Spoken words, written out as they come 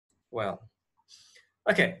Well,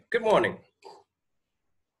 okay, good morning.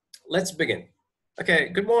 Let's begin. Okay,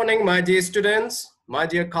 good morning, my dear students, my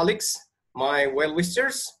dear colleagues, my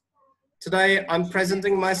well-wishers. Today, I'm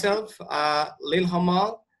presenting myself. LIL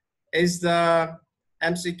HAMAL is the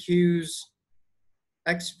MCQs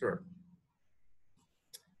expert.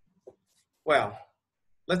 Well,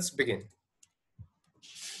 let's begin.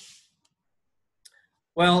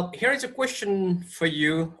 Well, here is a question for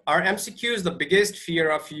you. Are MCQs the biggest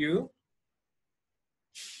fear of you?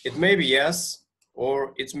 It may be yes,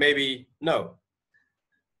 or it may be no.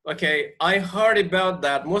 Okay, I heard about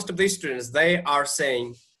that. Most of these students, they are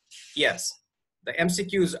saying, yes, the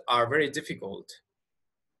MCQs are very difficult.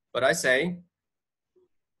 But I say,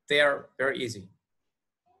 they are very easy.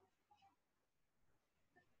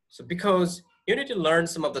 So because you need to learn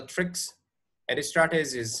some of the tricks and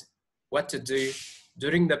strategies, what to do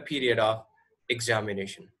during the period of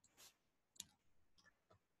examination.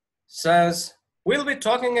 So we'll be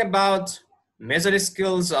talking about major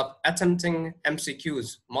skills of attempting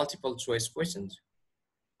MCQs, multiple choice questions.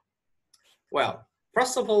 Well,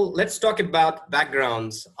 first of all, let's talk about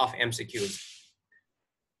backgrounds of MCQs.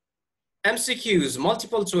 MCQs,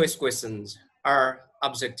 multiple choice questions, are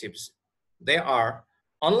objectives. They are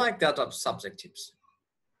unlike that of subjectives.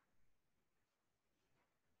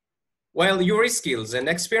 While your skills and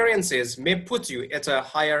experiences may put you at a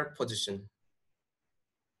higher position.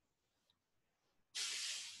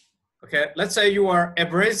 Okay, let's say you are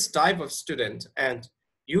average type of student and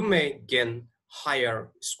you may gain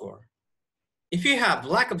higher score. If you have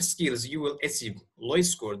lack of skills, you will achieve low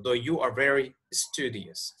score, though you are very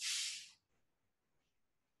studious.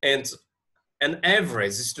 And an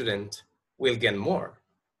average student will gain more.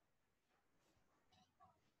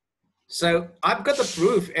 So I've got the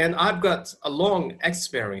proof and I've got a long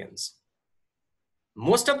experience.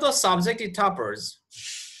 Most of the subjective toppers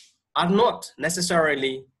are not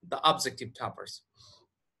necessarily the objective toppers.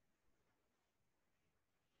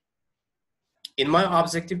 In my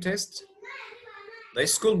objective test, the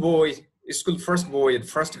school first boy and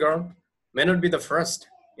first girl may not be the first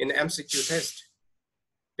in the MCQ test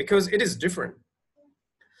because it is different.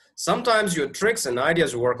 Sometimes your tricks and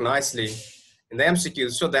ideas work nicely in the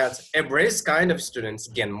MCQs so that average kind of students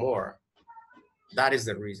gain more. That is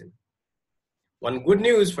the reason. One good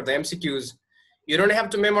news for the MCQs, you don't have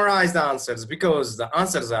to memorize the answers because the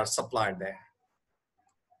answers are supplied there.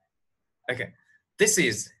 Okay, this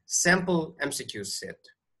is sample MCQ set.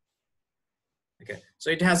 Okay, so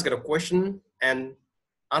it has got a question and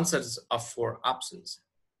answers of 4 options.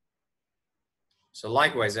 So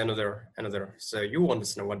likewise, another. So you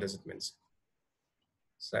understand what does it mean.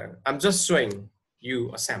 So I'm just showing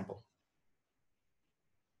you a sample.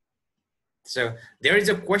 So there is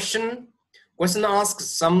a question. Question asks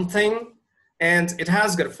something, and it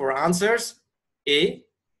has got 4 answers: A,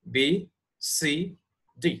 B, C,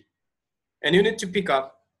 D. And you need to pick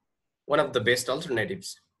up one of the best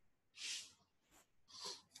alternatives.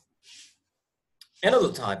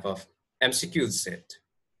 Another type of MCQ set.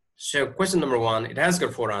 So question number 1, it has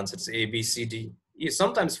got 4 answers: A, B, C, D, E,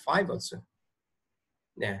 sometimes 5 also.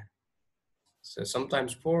 Yeah. So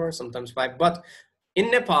sometimes 4, sometimes 5. But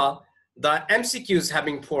in Nepal, the MCQs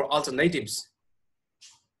having 4 alternatives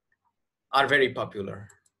are very popular.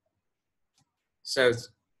 So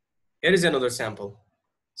here is another sample.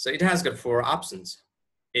 So it has got 4 options: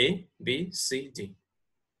 A, B, C, D.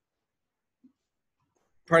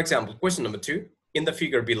 For example, question number 2, in the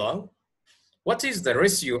figure below, what is the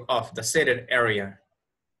ratio of the shaded area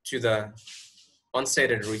to the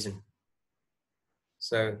unshaded region?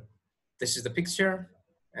 So this is the picture,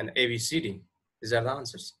 and A, B, C, D. These are the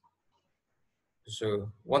answers.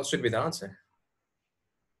 So one should be the answer.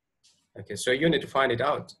 Okay, so you need to find it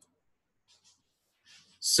out.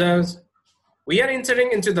 So we are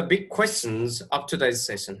entering into the big questions of today's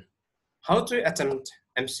session. How to attempt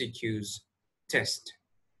MCQs test.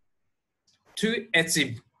 To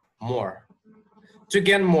achieve more. To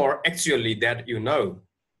gain more actually that you know.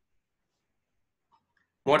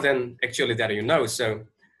 More than actually that you know. So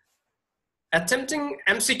attempting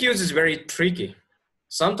MCQs is very tricky.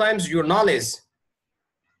 Sometimes your knowledge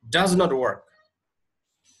does not work.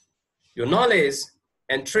 Your knowledge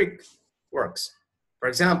and trick works. For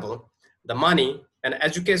example, the money and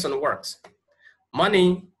education works.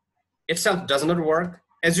 Money itself does not work.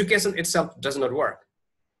 Education itself does not work.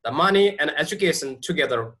 The money and education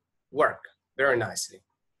together work very nicely.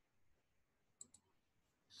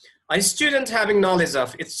 A student having knowledge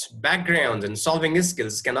of its background and solving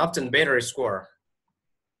skills can often better score.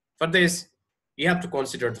 For this, you have to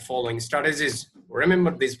consider the following strategies.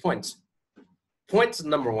 Remember these points. Point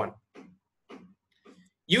number 1.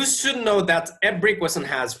 You should know that every question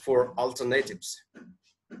has 4 alternatives.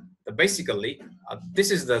 Basically, this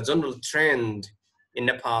is the general trend in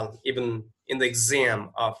Nepal, even in the exam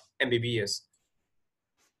of MBBS.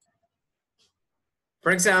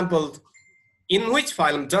 For example, in which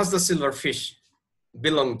phylum does the silverfish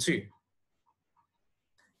belong to?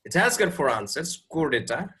 It has got 4 answers: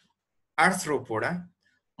 Chordata, Arthropoda,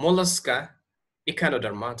 Mollusca,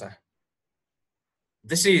 Echinodermata.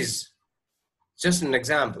 This is just an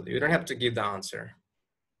example. You don't have to give the answer.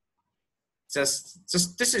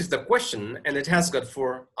 Just this is the question, and it has got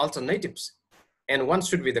 4 alternatives, and one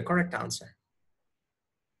should be the correct answer.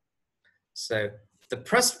 So the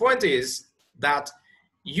first point is that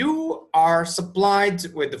you are supplied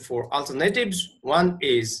with the 4 alternatives. One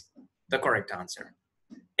is the correct answer,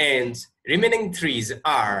 and remaining 3s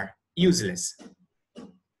are useless.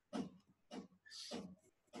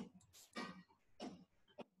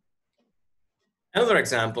 Another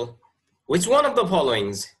example: which one of the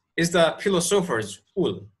following is the philosopher's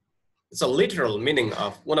wool? It's a literal meaning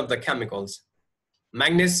of one of the chemicals: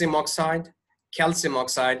 magnesium oxide, calcium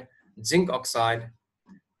oxide, zinc oxide,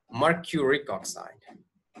 mercuric oxide.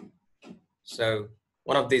 So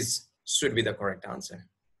one of these should be the correct answer.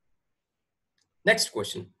 Next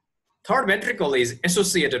question: third ventricle is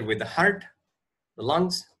associated with the heart, the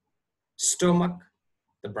lungs, stomach,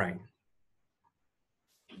 the brain.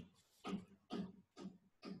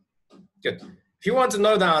 Good. If you want to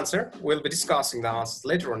know the answer, we'll be discussing the answers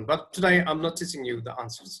later on, but today I'm not teaching you the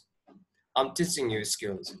answers. I'm teaching you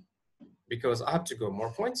skills because I have to go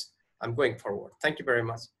more points. I'm going forward. Thank you very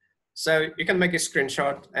much. So you can make a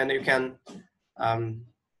screenshot and you can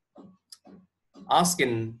ask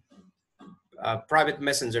in private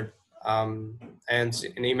messenger and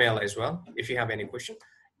an email as well if you have any question.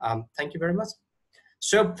 Thank you very much.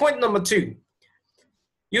 So point number 2,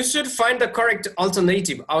 you should find the correct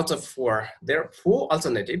alternative out of 4. There are 4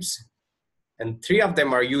 alternatives and 3 of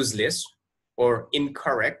them are useless or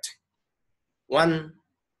incorrect. 1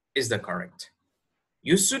 is the correct.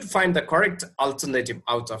 You should find the correct alternative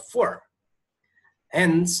out of 4.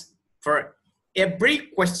 Hence, for every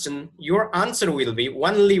question, your answer will be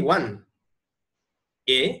only 1.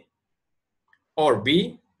 A or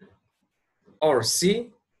B or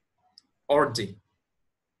C or D.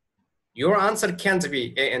 Your answer can't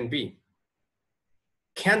be A and B.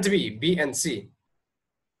 Can't be B and C.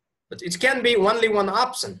 But it can be only one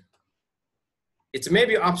option. It may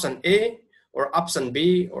be option A or option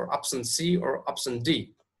B or option C or option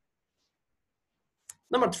D.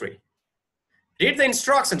 Number 3, read the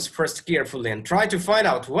instructions first carefully and try to find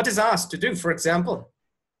out what is asked to do. For example,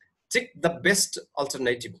 tick the best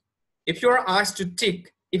alternative. If you are asked to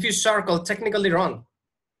tick, if you circle, technically wrong.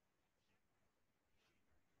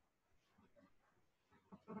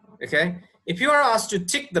 Okay, if you are asked to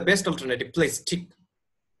tick the best alternative, please tick.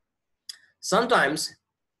 Sometimes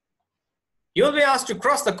you'll be asked to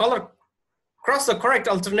cross the correct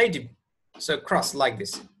alternative. So cross like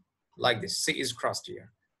this, C is crossed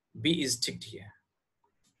here, B is ticked here.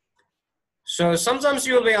 So sometimes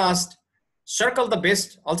you'll be asked, circle the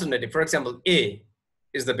best alternative. For example, A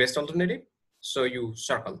is the best alternative, so you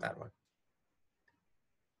circle that one.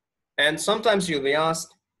 And sometimes you'll be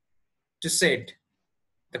asked to set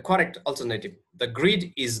the correct alternative. The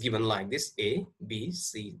grid is given like this: A, B,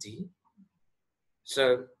 C, D. So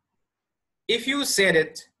if you set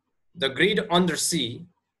it, the grid under C,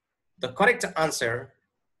 the correct answer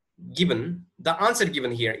given, the answer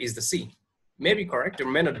given here is the C. May be correct or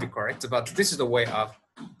may not be correct, but this is the way of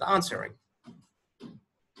the answering.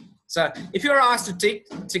 So if you are asked to tick,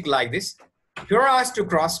 tick like this. If you are asked to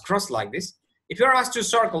cross, cross like this. If you are asked to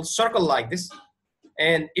circle, circle like this.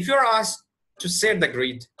 And if you are asked to set the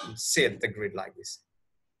grid like this.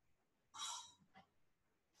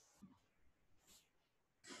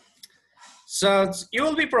 So you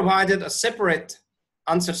will be provided a separate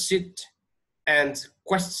answer sheet and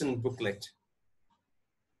question booklet.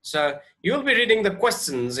 So you'll be reading the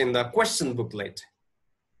questions in the question booklet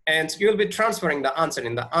and you'll be transferring the answer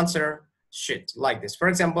in the answer sheet like this. For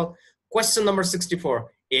example, question number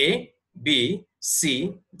 64, A, B,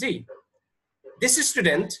 C, D. This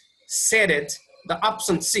student said it, the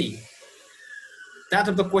option C, that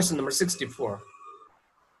of the question number 64.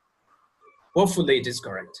 Hopefully it is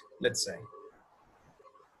correct, let's say.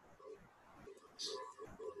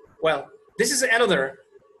 Well, this is another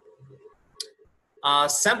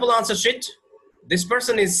sample answer sheet. This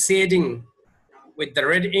person is shading with the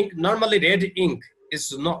red ink. Normally red ink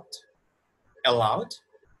is not allowed.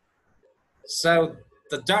 So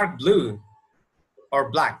the dark blue or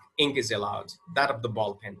black ink is allowed, that of the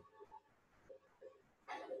ball pen.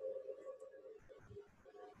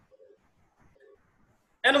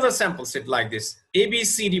 Another sample set like this. A, B,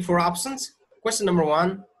 C, D, 4 options. Question number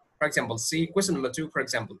 1, for example, C. Question number 2, for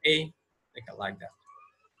example, A. Like that.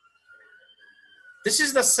 This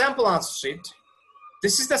is the sample answer sheet.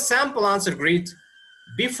 This is the sample answer grid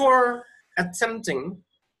before attempting,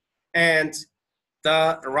 and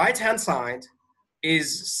the right hand side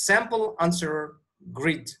is sample answer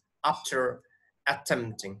grid after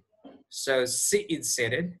attempting. So C is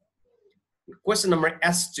set. Question number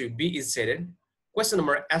S2, B is set. Question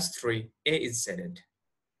number S3, A is set.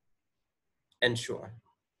 And so on.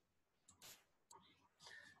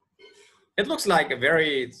 It looks like a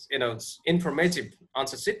very, informative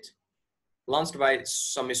answer sheet launched by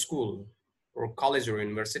some school or college or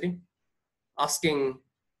university, asking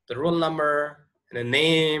the roll number and a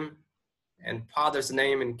name and father's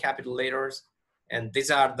name in capital letters. And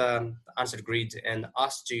these are the answer grid, and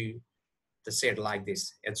asked to say it like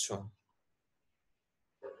this and so on.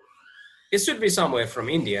 It should be somewhere from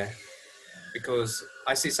India, because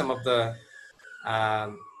I see some of the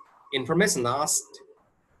information asked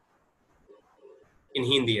in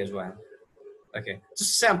Hindi as well. Okay,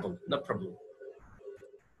 just sample, no problem.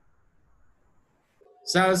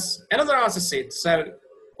 So another answer sheet. So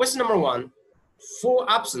question number 1, 4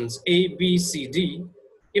 options A, B, C, D.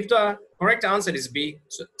 If the correct answer is B,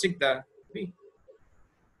 so tick the B.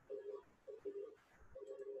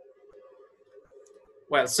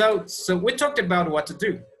 Well, so we talked about what to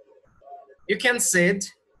do. You can set,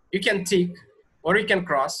 you can tick, or you can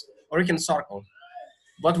cross, or you can circle.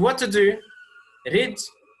 But what to do? Read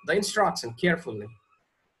the instruction carefully.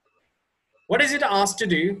 What is it asked to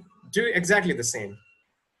do? Do exactly the same.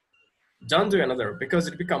 Don't do another, because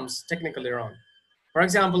it becomes technically wrong. For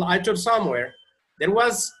example, I told somewhere there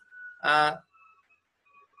was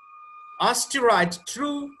asked to write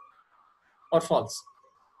true or false.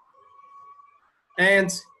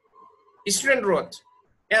 And student wrote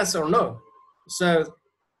yes or no. So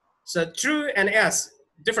true and yes,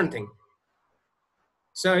 different thing.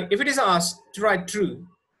 So if it is asked to write true,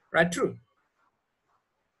 write true.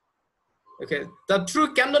 Okay, the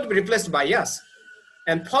true cannot be replaced by yes,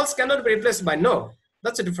 and false cannot be replaced by no.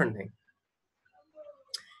 That's a different thing.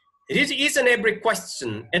 Read each and every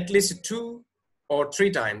question at least 2 or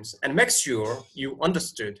 3 times and make sure you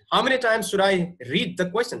understood. How many times should I read the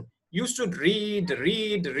question? You should read.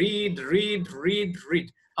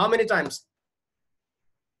 How many times?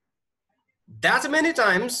 That many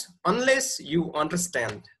times, unless you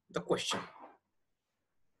understand the question.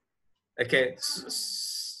 Okay,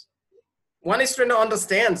 one student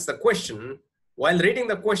understands the question while reading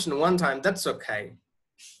the question 1 time, that's okay.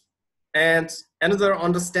 And another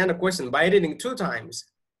understand a question by reading 2 times,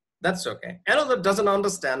 that's okay. Another doesn't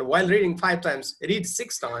understand while reading 5 times, read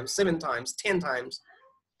 6 times, 7 times, 10 times.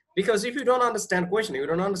 Because if you don't understand question, you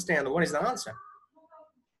don't understand what is the answer.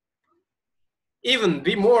 Even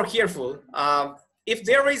be more careful. If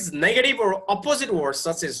there is negative or opposite words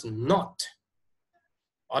such as not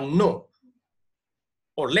or no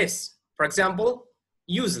or less, for example,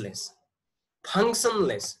 useless,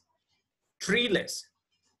 functionless, treeless,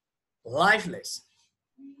 lifeless,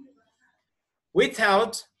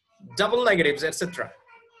 without double negatives, etc.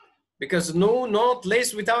 Because no, not,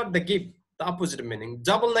 less, without, the give the opposite meaning.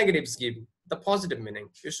 Double negatives give the positive meaning.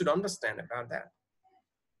 You should understand about that.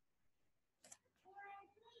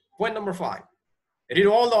 Point number 5, read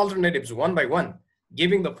all the alternatives 1 by 1,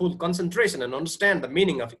 giving the full concentration and understand the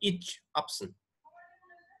meaning of each option.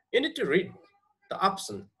 You need to read the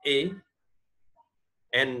option A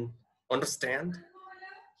and understand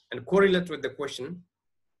and correlate with the question.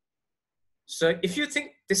 So if you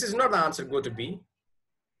think this is not the answer, go to B,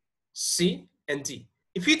 C, and D.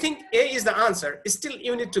 If you think A is the answer, still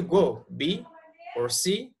you need to go B or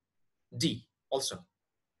C, D also.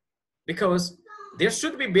 Because there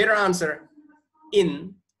should be better answer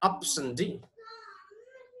in option D.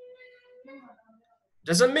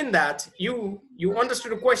 Doesn't mean that you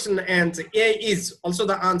understood the question and A is also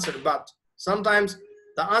the answer, but sometimes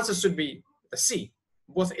the answer should be the C,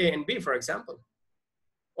 both A and B, for example,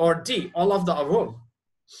 or D, all of the above.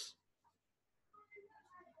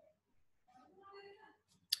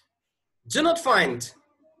 Do not find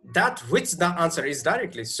that which the answer is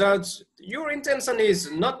directly. So your intention is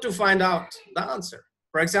not to find out the answer.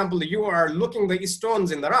 For example, you are looking the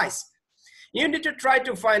stones in the rice. You need to try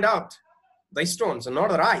to find out the stones and not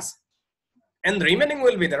the rice. And the remaining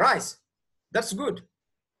will be the rice. That's good.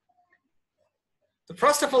 So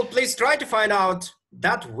first of all, please try to find out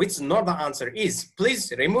that which not the answer is.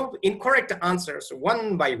 Please remove incorrect answers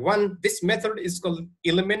 1 by 1. This method is called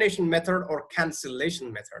elimination method or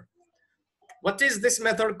cancellation method. What is this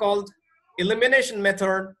method called? Elimination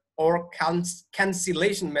method or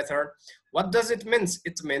cancellation method. What does it mean?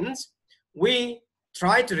 It means we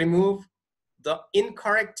try to remove the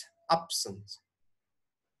incorrect options.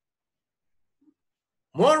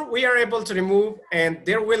 More we are able to remove, and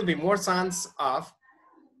there will be more chance of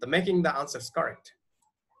making the answers correct.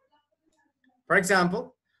 For example,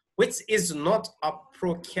 which is not a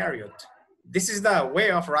prokaryote. This is the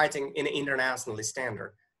way of writing in international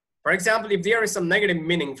standard. For example, if there is some negative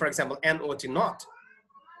meaning, for example, not, not,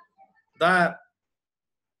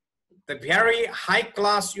 the very high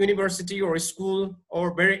class university or school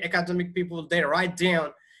or very academic people, they write down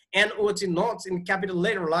not, not in capital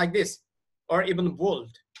letter like this, or even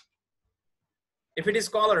bold. If it is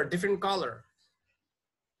color, different color.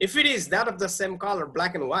 If it is that of the same color,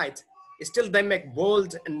 black and white, still they make bold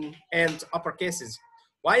and upper cases.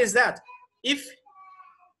 Why is that? If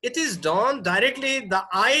it is done directly, the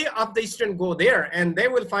eye of the student go there and they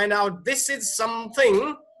will find out this is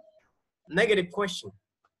something negative question.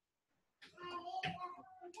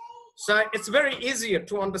 So it's very easier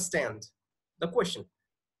to understand the question.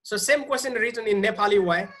 So same question written in Nepali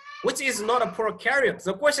way, which is not a prokaryote.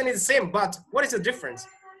 The question is the same, but what is the difference?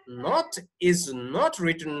 Not is not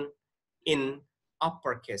written in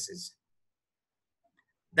upper cases.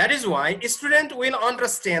 That is why a student will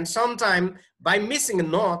understand sometime by missing a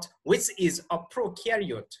not, which is a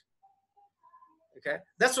prokaryote. Okay,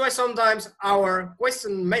 that's why sometimes our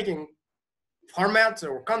question making format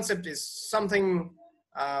or concept is something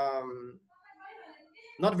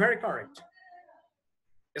not very correct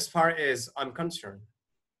as far as I'm concerned.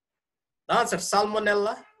 The answer: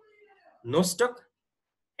 Salmonella, Nostoc,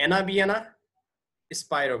 Anabaena,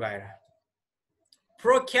 Spirogyra.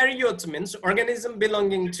 Prokaryote means organism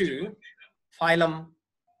belonging to phylum,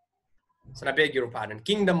 so I beg your pardon,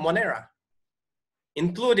 kingdom Monera,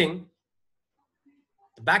 including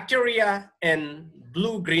the bacteria and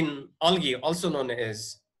blue-green algae, also known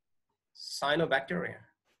as cyanobacteria.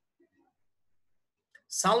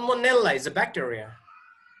 Salmonella is a bacteria,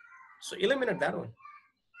 so eliminate that one.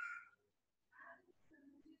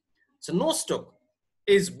 So Nostoc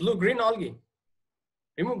is blue-green algae.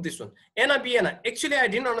 Remove this one. Anabaena. Actually, I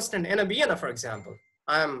didn't understand Anabaena, for example.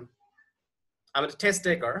 I'm a test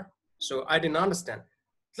taker, so I didn't understand.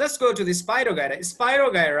 Let's go to the Spirogyra.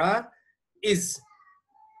 Spirogyra is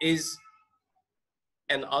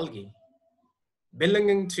an algae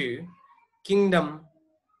belonging to kingdom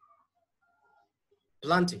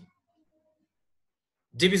Plantae,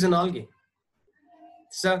 division algae.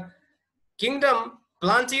 So kingdom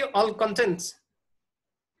Plantae all contains.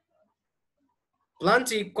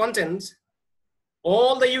 Plantae contains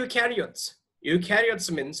all the eukaryotes.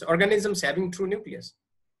 Eukaryotes means organisms having true nucleus.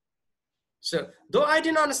 So though I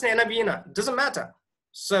didn't understand Anabaena, doesn't matter.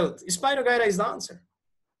 So Spirogyra is the answer.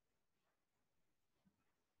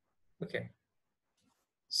 Okay.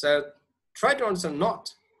 So try to understand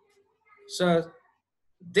not. So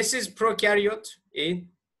this is prokaryote A,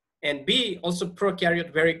 and B also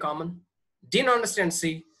prokaryote, very common. Didn't understand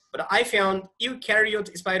C, but I found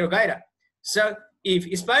eukaryote Spirogyra. So if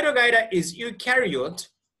Spirogyra is eukaryote,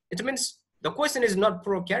 it means the question is not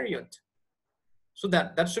prokaryote. So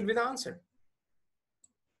that should be the answer.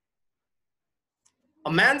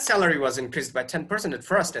 A man's salary was increased by 10% at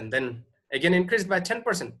first and then again increased by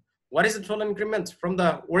 10%. What is the total increment from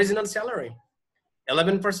the original salary?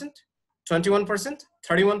 11%, 21%,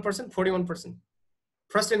 31%, 41%.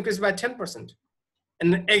 First increased by 10%.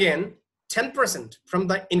 And again, 10% from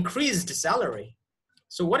the increased salary.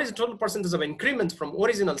 So what is the total percentage of increment from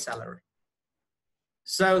original salary?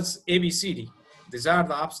 So it's A, B, C, D. These are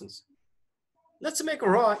the options. Let's make a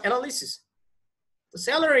raw analysis. The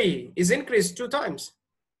salary is increased 2 times.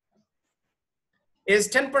 Is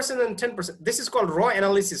 10% and 10%. This is called raw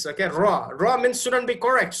analysis, okay? Raw. Raw means shouldn't be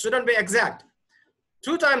correct, shouldn't be exact.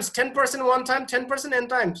 2 times, 10% one time, 10% n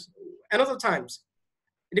times, another times.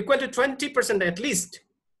 It equal to 20% at least.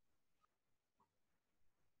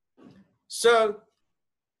 So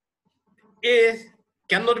A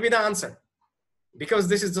cannot be the answer because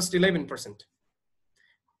this is just 11%.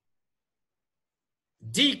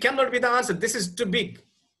 D cannot be the answer. This is too big,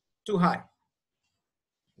 too high.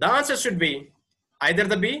 The answer should be either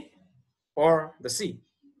the B or the C.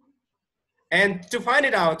 And to find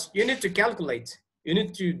it out, you need to calculate. You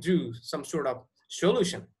need to do some sort of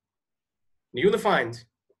solution. You'll find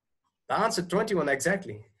the answer 21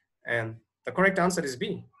 exactly. And the correct answer is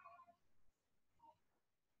B.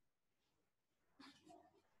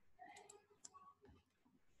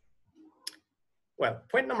 Well,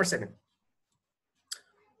 point number 7.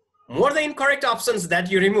 More the incorrect options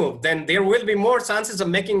that you remove, then there will be more chances of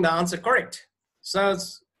making the answer correct. So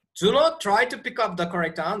Do not try to pick up the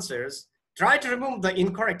correct answers. Try to remove the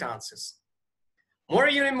incorrect answers. More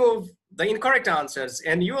you remove the incorrect answers,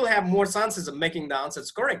 and you will have more chances of making the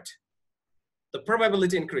answers correct. The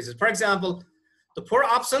probability increases. For example, the 4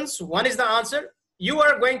 options, 1 is the answer. You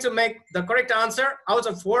are going to make the correct answer out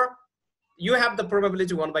of 4. You have the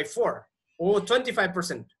probability 1 by 4 or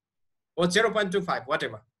 25% or 0.25,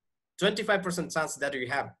 whatever. 25% chance that you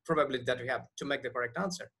have, probability that you have to make the correct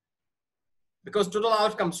answer. Because total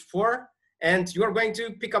outcomes 4 and you are going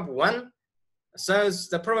to pick up 1, so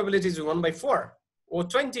the probability is 1 by 4 or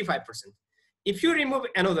 25%. If you remove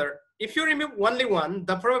another, if you remove only 1,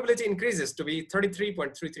 the probability increases to be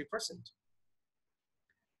 33.33%.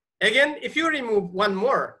 Again, if you remove 1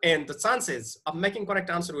 more, and the chances of making correct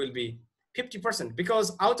answer will be 50%,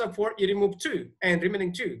 because out of 4 you remove 2 and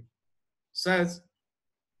remaining 2. So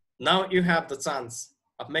now you have the chance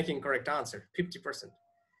of making correct answer 50%.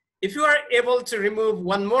 If you are able to remove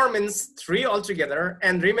 1 more, means 3 altogether,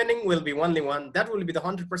 and remaining will be only 1, that will be the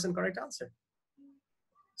 100% correct answer.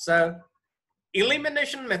 So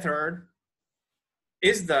elimination method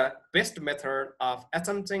is the best method of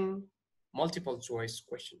attempting multiple choice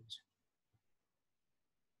questions.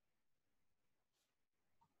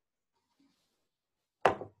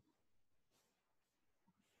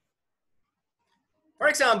 For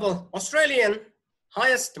example, Australian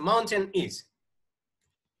highest mountain is.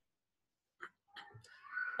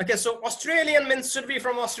 Okay, so Australian means should be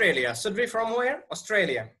from Australia. Should be from where?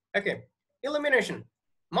 Australia. Okay, elimination.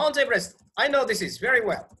 Mount Everest, I know this is very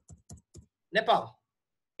well. Nepal,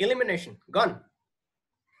 elimination, gone.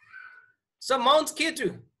 So Mount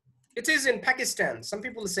K2, it is in Pakistan. Some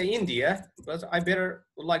people say India, but I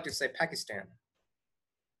would like to say Pakistan.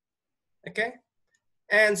 Okay,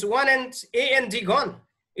 and so 1 and A and D gone,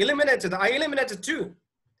 eliminated. I eliminated 2.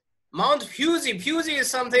 Mount Fuji, Fuji is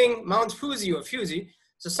something, Mount Fuji or Fuji,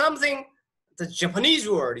 so something, the Japanese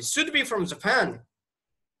word, it should be from Japan.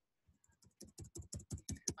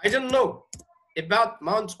 I don't know about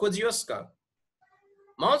Mount Kosciuszko.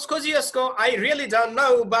 Mount Kosciuszko, I really don't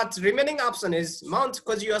know, but remaining option is Mount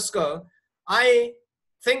Kosciuszko. I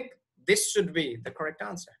think this should be the correct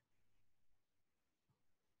answer.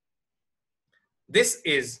 This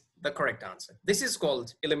is the correct answer. This is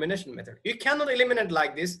called elimination method. You cannot eliminate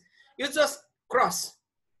like this. You just cross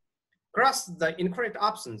the incorrect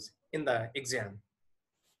options in the exam.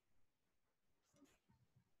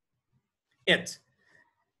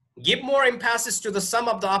 Give more emphasis to the sum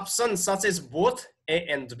of the options such as both A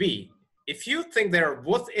and B. If you think they are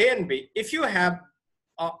both A and B, if you have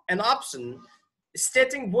an option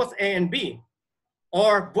stating both A and B,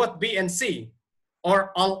 or both B and C,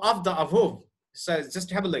 or all of the above, so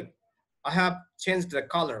just have a look. I have changed the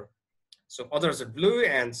color. So others are blue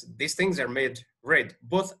and these things are made red,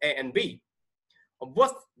 both A and B, or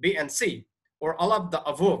both B and C, or all of the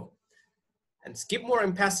above, and give more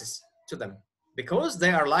emphasis to them because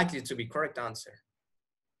they are likely to be correct answer.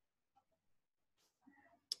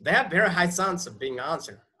 They have very high chance of being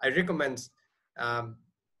answered. I recommend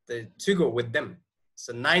to go with them.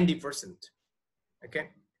 So 90%,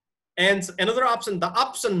 okay? And another option, the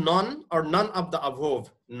option none or none of the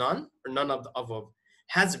above, none or none of the above,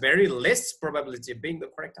 has very less probability of being the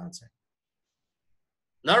correct answer.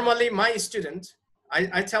 Normally, my student,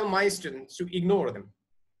 I tell my students to ignore them.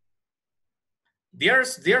 There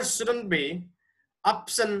shouldn't be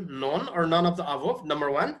option none or none of the above,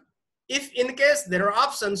 number 1. If in case there are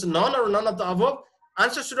options none or none of the above,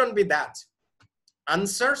 answer shouldn't be that.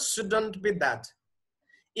 Answer shouldn't be that.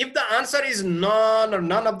 If the answer is none or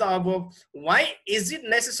none of the above, why is it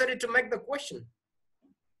necessary to make the question?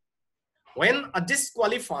 When a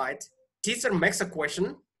disqualified teacher makes a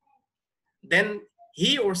question, then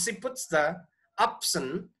he or she puts the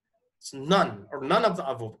option none or none of the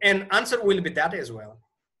above, and answer will be that as well.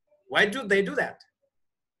 Why do they do that?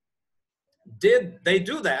 Did they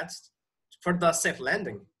do that for the safe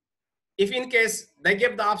landing? If in case they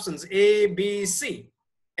give the options A, B, C,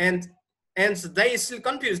 and they still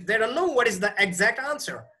confused, they don't know what is the exact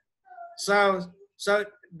answer. So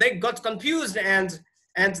they got confused and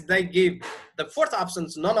they give the 4th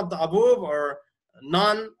options, none of the above or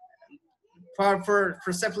none for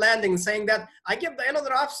safe landing, saying that I give the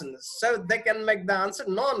another option so they can make the answer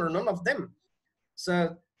none or none of them.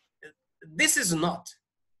 So this is not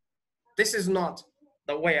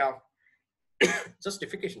the way of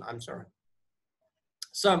justification. I'm sorry.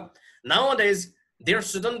 So nowadays there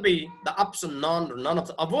shouldn't be the option none or none of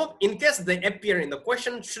the above. In case they appear in the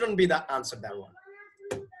question, shouldn't be the answer that one.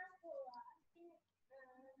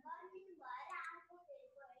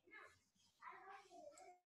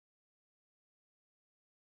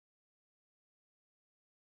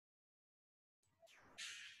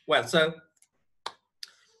 Well, so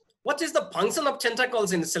what is the function of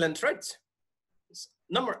tentacles in coelenterate?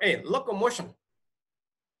 Number A, locomotion.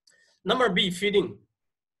 Number B, feeding.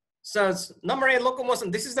 So number A,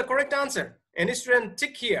 locomotion. This is the correct answer. Any student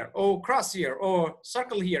tick here, or cross here, or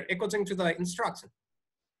circle here, according to the instruction.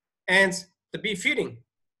 And the B, feeding.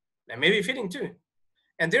 And maybe feeding too.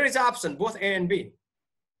 And there is an option, both A and B,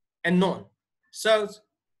 and none. So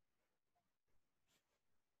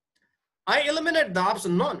I eliminate the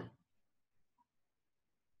option none,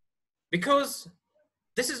 because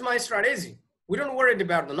this is my strategy. We don't worry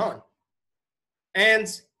about the none.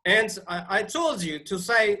 And I told you to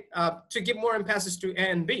say, to give more emphasis to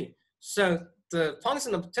A and B. So the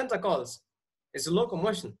function of tentacles is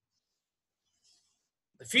locomotion,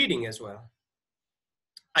 the feeding as well.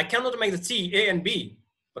 I cannot make the T, A and B,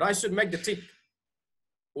 but I should make the tick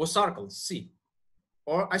or circle C,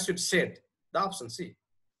 or I should say the option C.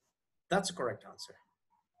 That's the correct answer.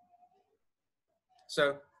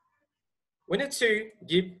 So we need to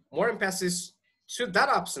give more emphasis to that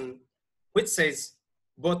option, which says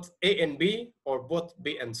both A and B, or both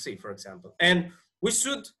B and C, for example. And we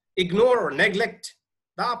should ignore or neglect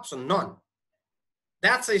the option none.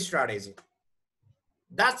 That's a strategy.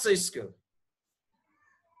 That's a skill.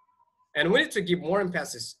 And we need to give more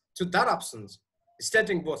emphasis to that options,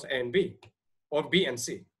 stating both A and B, or B and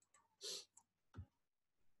C.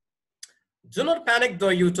 Do not panic though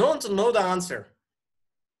you don't know the answer.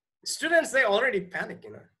 Students, they already panic,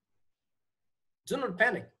 you know. Do not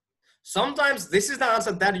panic. Sometimes this is the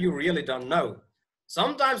answer that you really don't know.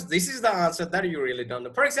 Sometimes this is the answer that you really don't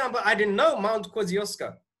know. For example, I didn't know Mount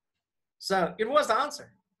Kosciuszko. So it was the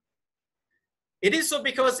answer. It is so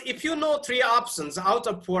because if you know 3 options out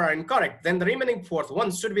of 4 are incorrect, then the remaining 4th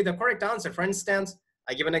one should be the correct answer. For instance,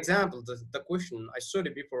 I give an example, the question I showed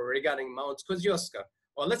you before regarding Mount Kosciuszko.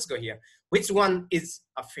 Well, let's go here. Which one is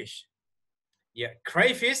a fish? Yeah,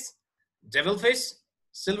 crayfish, devilfish,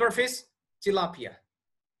 silverfish, tilapia.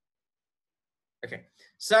 Okay,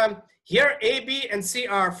 so here A, B, and C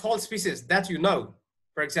are false species that you know,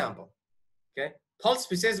 for example. Okay, false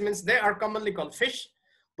species means they are commonly called fish,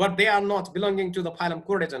 but they are not belonging to the phylum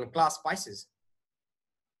Chordata class Pisces.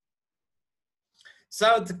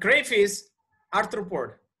 So the crayfish,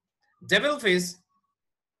 arthropod, devilfish,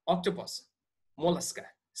 octopus, mollusca,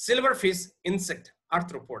 silverfish, insect,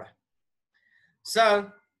 arthropoda.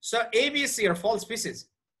 So A, B, C are false species.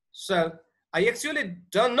 So I actually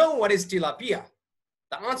don't know what is tilapia.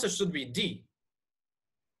 The answer should be D,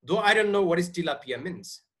 though I don't know what is tilapia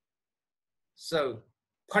means. So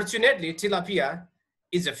fortunately, tilapia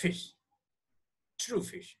is a fish, true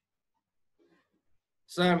fish.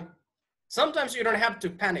 So sometimes you don't have to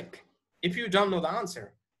panic if you don't know the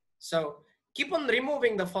answer. So keep on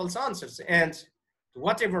removing the false answers, and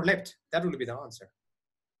whatever left, that will be the answer.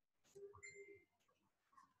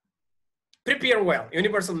 Prepare well,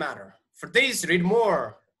 universal matter. For this, read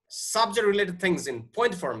more subject-related things in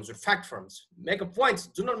point forms or fact forms. Make a point.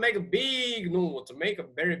 Do not make a big note. Make a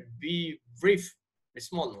very brief, a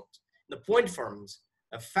small note. The point forms,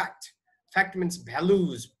 a fact. Fact means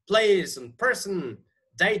values, place, and person,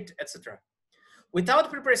 date, etc.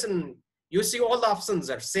 Without preparation, you see all the options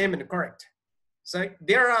are same and correct. So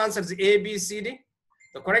there are answers A, B, C, D.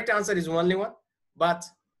 The correct answer is only one, but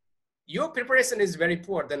your preparation is very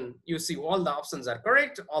poor, then you see all the options are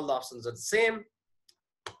correct, all the options are the same.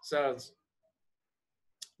 So it's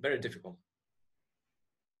very difficult.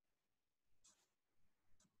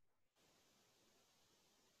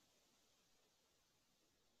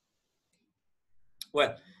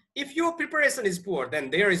 Well, if your preparation is poor, then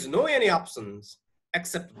there is no any options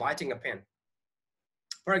except biting a pen.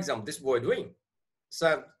 For example, this boy doing.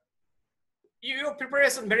 So your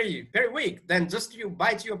preparation very weak, then just you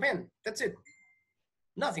bite your pen. That's it.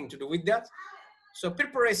 Nothing to do with that. So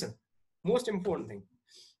preparation, most important thing.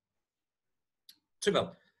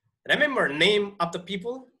 12. Remember name of the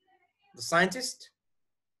people, the scientist,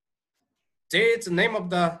 date, name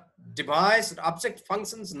of the device, object,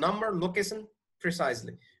 functions, number, location,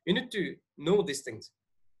 precisely. You need to know these things.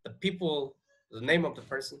 The people, the name of the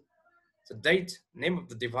person, the date, name of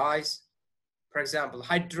the device. For example,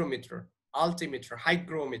 hydrometer, altimeter,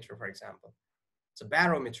 hygrometer, for example. It's a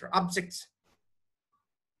barometer, objects.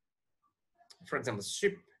 For example,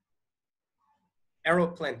 ship,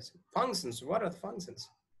 aeroplanes, functions. What are the functions?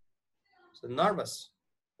 So nervous,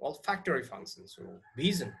 olfactory functions, so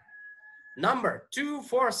vision. Number 2,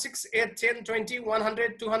 4, 6, 8, 10, 20,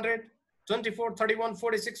 100, 200, 24, 31,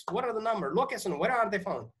 46. What are the number? Location, where are they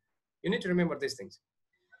found? You need to remember these things.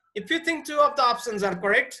 If you think 2 of the options are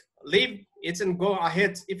correct, leave it and go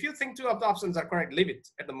ahead. If you think 2 of the options are correct, leave it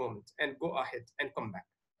at the moment and go ahead and come back.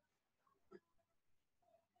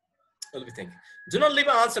 What do we think? Do not leave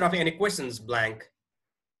an answer of any questions blank.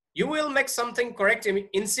 You will make something correct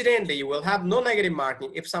incidentally. You will have no negative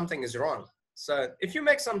marking if something is wrong. So if you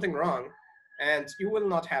make something wrong, and you will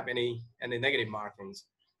not have any negative markings.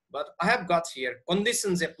 But I have got here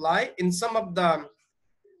conditions apply in some of the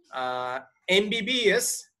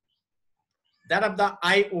MBBS, that of the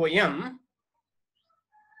IOM,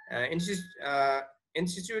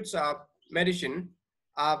 Institutes of Medicine,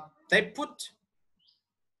 they put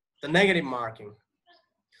the negative marking.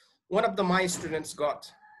 One of my students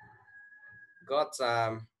got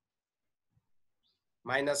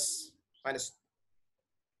minus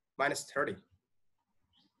 30.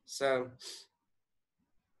 So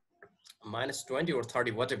minus 20 or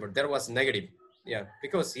 30, whatever, there was negative. Yeah,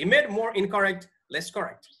 because he made more incorrect, less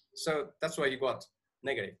correct. So that's why you got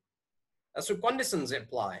negative. So conditions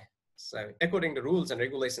apply. So according to rules and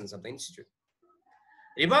regulations of the institute.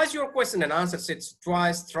 Revise your question and answer sets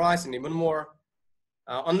twice, thrice, and even more,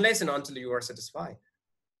 unless and until you are satisfied.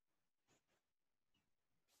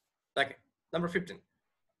 Okay, number 15.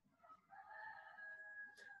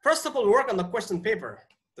 First of all, work on the question paper.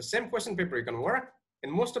 The same question paper you can work. In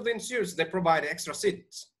most of the institutes, they provide extra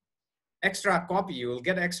sheets, extra copy. You will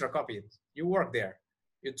get extra copy. You work there.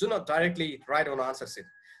 You do not directly write on the answer sheet.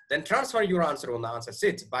 Then transfer your answer on the answer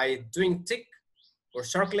sheet by doing tick or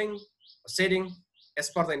circling or shading as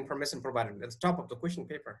per the information provided at the top of the question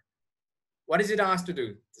paper. What is it asked to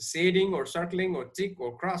do? The shading or circling or tick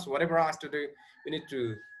or cross, whatever asked to do, you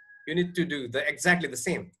need to do exactly the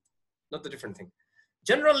same, not the different thing.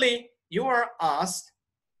 Generally, you are asked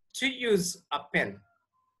to use a pen,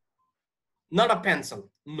 not a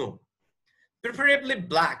pencil, no. Preferably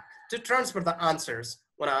black to transfer the answers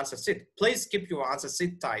on an answer sheet. Please keep your answer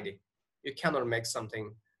sheet tidy. You cannot make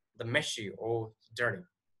something messy or dirty.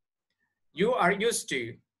 You are used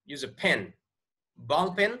to use a pen,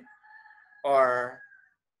 ball pen, or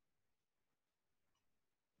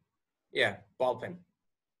yeah, ball pen.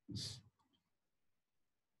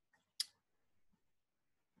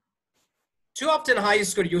 Too often high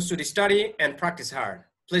school used to study and practice hard.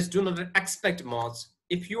 Please do not expect mods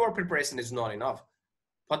if your preparation is not enough.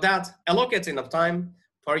 For that, allocate enough time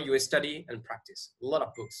for your study and practice. A lot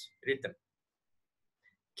of books, read them.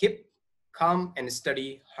 Keep calm and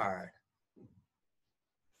study hard.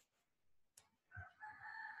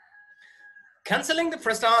 Canceling the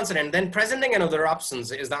first answer and then presenting another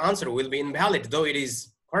options is the answer will be invalid, though it is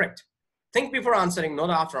correct. Think before answering,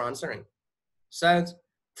 not after answering. So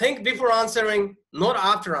think before answering, not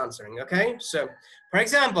after answering, okay? So, for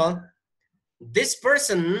example, this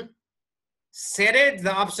person said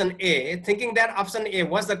the option A, thinking that option A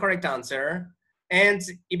was the correct answer, and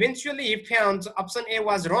eventually he found option A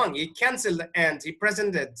was wrong. He canceled and he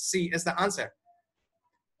presented C as the answer.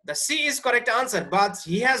 The C is correct answer, but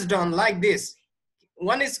he has done like this.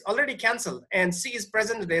 One is already canceled and C is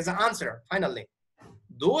presented as an answer finally.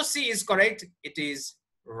 Though C is correct, it is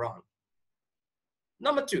wrong.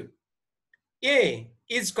 Number 2, A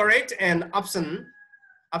is correct and option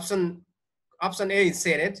A is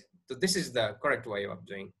said it. So this is the correct way of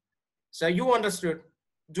doing. So you understood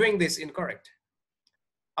doing this incorrect.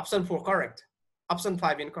 Option 4 correct. Option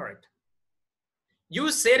 5 incorrect. You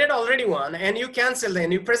said it already one and you canceled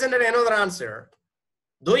and you presented another answer.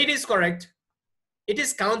 Though it is correct, it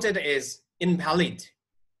is counted as invalid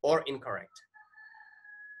or incorrect.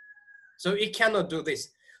 So you cannot do this.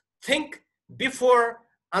 Think before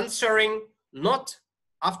answering, not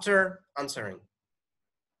after answering.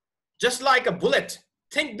 Just like a bullet,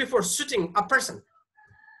 think before shooting a person.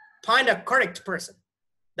 Find a correct person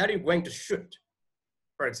that you're going to shoot,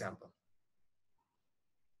 for example.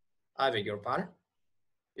 I beg your pardon.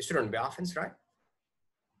 You shouldn't be offense, right?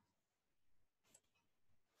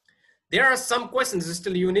 There are some questions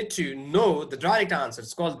still you need to know the direct answer.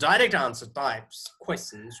 It's called direct answer types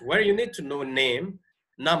questions where you need to know name,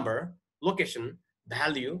 number, location,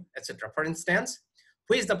 value, etc. For instance,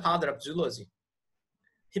 who is the father of zoology?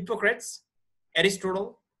 Hippocrates,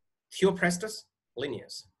 Aristotle, Theophrastus,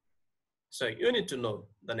 Linnaeus. So you need to know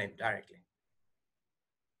the name directly.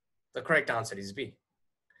 The correct answer is B.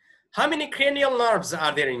 How many cranial nerves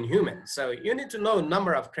are there in humans? So you need to know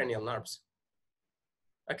number of cranial nerves.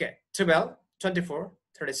 Okay, 12, 24,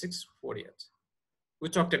 36, 48. We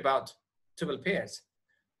talked about 12 pairs,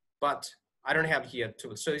 but I don't have here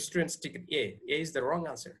 12. So students tick A. A is the wrong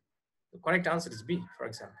answer. The correct answer is B, for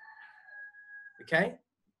example. Okay,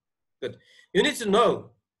 good. You need to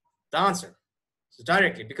know the answer so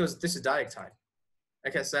directly because this is direct type.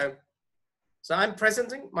 Okay, so I'm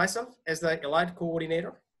presenting myself as the elite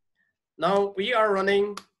coordinator. Now we are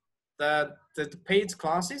running the paid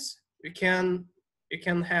classes. We can you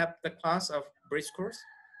can have the class of bridge course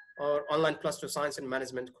or online +2 science and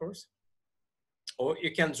management course, or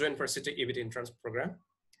you can join for city EBT entrance program.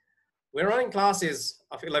 We're running classes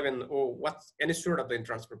of 11 or any sort of the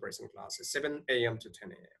entrance preparation classes, 7 a.m. to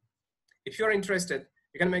 10 a.m. If you're interested,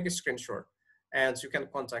 you can make a screenshot and you can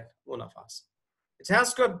contact one of us. It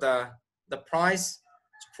has got the price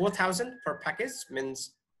 4,000 per package,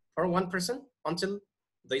 means for one person until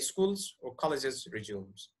the schools or colleges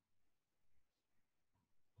resumes.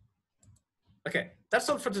 Okay, that's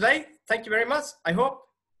all for today. Thank you very much. I hope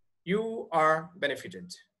you are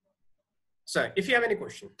benefited. So if you have any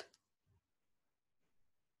question.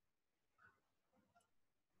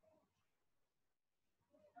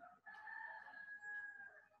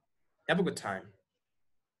 Have a good time.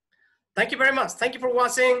 Thank you very much. Thank you for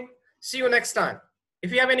watching. See you next time.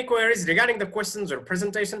 If you have any queries regarding the questions or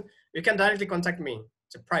presentation, you can directly contact me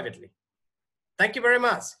privately. Thank you very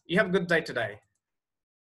much. You have a good day today.